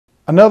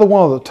Another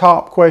one of the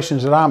top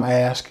questions that I'm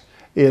asked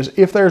is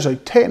if there's a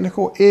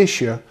technical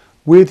issue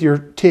with your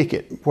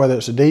ticket, whether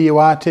it's a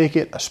DUI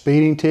ticket, a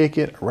speeding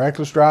ticket, a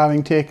reckless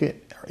driving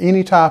ticket, or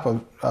any type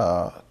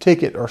of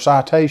ticket or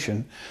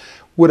citation,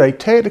 would a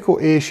technical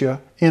issue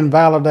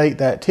invalidate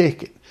that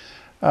ticket?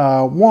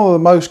 One of the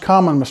most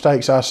common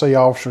mistakes I see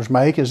officers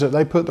make is that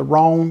they put the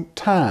wrong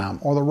time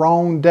or the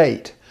wrong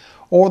date,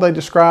 or they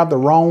describe the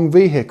wrong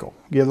vehicle,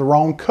 give the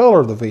wrong color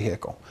of the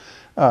vehicle.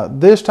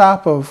 This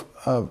type of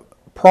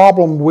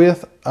problem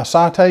with a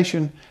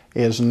citation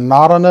is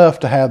not enough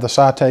to have the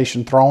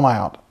citation thrown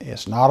out.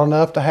 It's not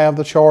enough to have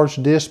the charge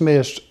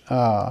dismissed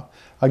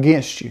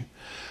against you.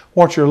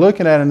 What you're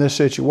looking at in this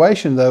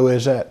situation, though,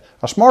 is that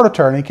a smart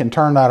attorney can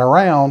turn that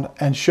around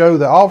and show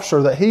the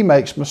officer that he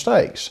makes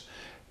mistakes.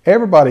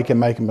 Everybody can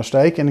make a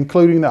mistake, and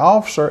including the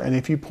officer, and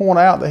if you point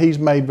out that he's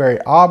made very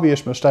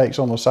obvious mistakes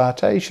on the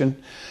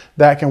citation,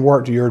 that can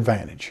work to your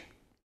advantage.